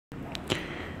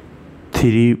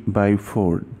3 by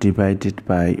 4 divided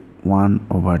by 1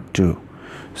 over 2.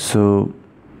 So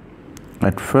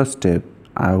at first step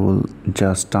I will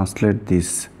just translate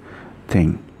this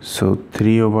thing. So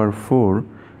 3 over 4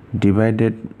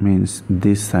 divided means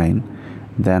this sign,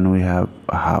 then we have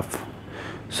half.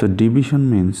 So division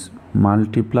means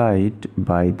multiplied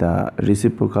by the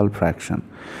reciprocal fraction.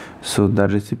 So the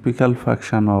reciprocal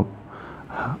fraction of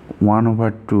 1 over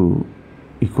 2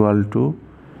 equal to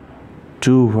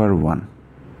 2 over 1.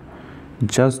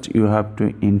 Just you have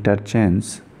to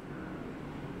interchange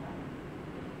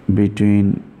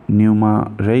between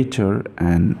numerator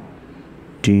and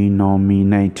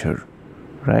denominator,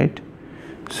 right?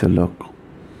 So look,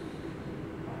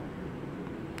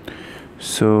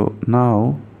 so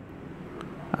now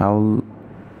I will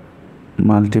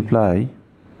multiply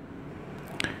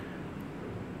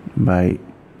by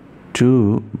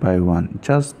 2 by 1.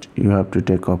 Just you have to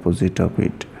take opposite of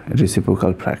it,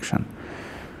 reciprocal fraction,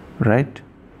 right?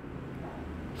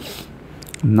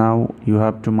 Now you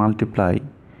have to multiply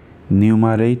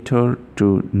numerator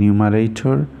to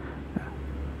numerator,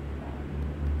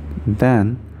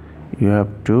 then you have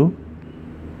to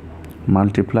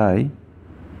multiply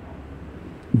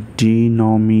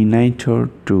denominator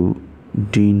to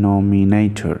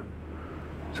denominator.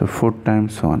 So 4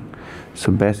 times 1.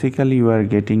 So basically you are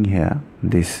getting here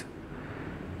this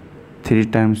 3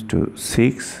 times 2,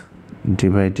 6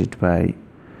 divided by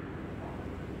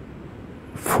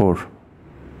 4.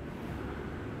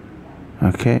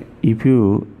 Okay, if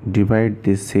you divide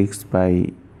this 6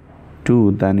 by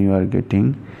 2, then you are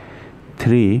getting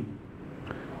 3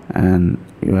 and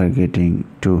you are getting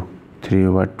 2, 3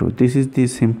 over 2. This is the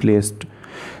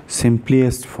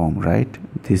simplest form, right?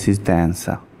 This is the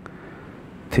answer,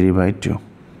 3 by 2.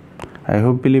 I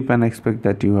hope, believe and expect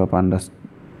that you have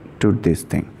understood this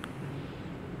thing.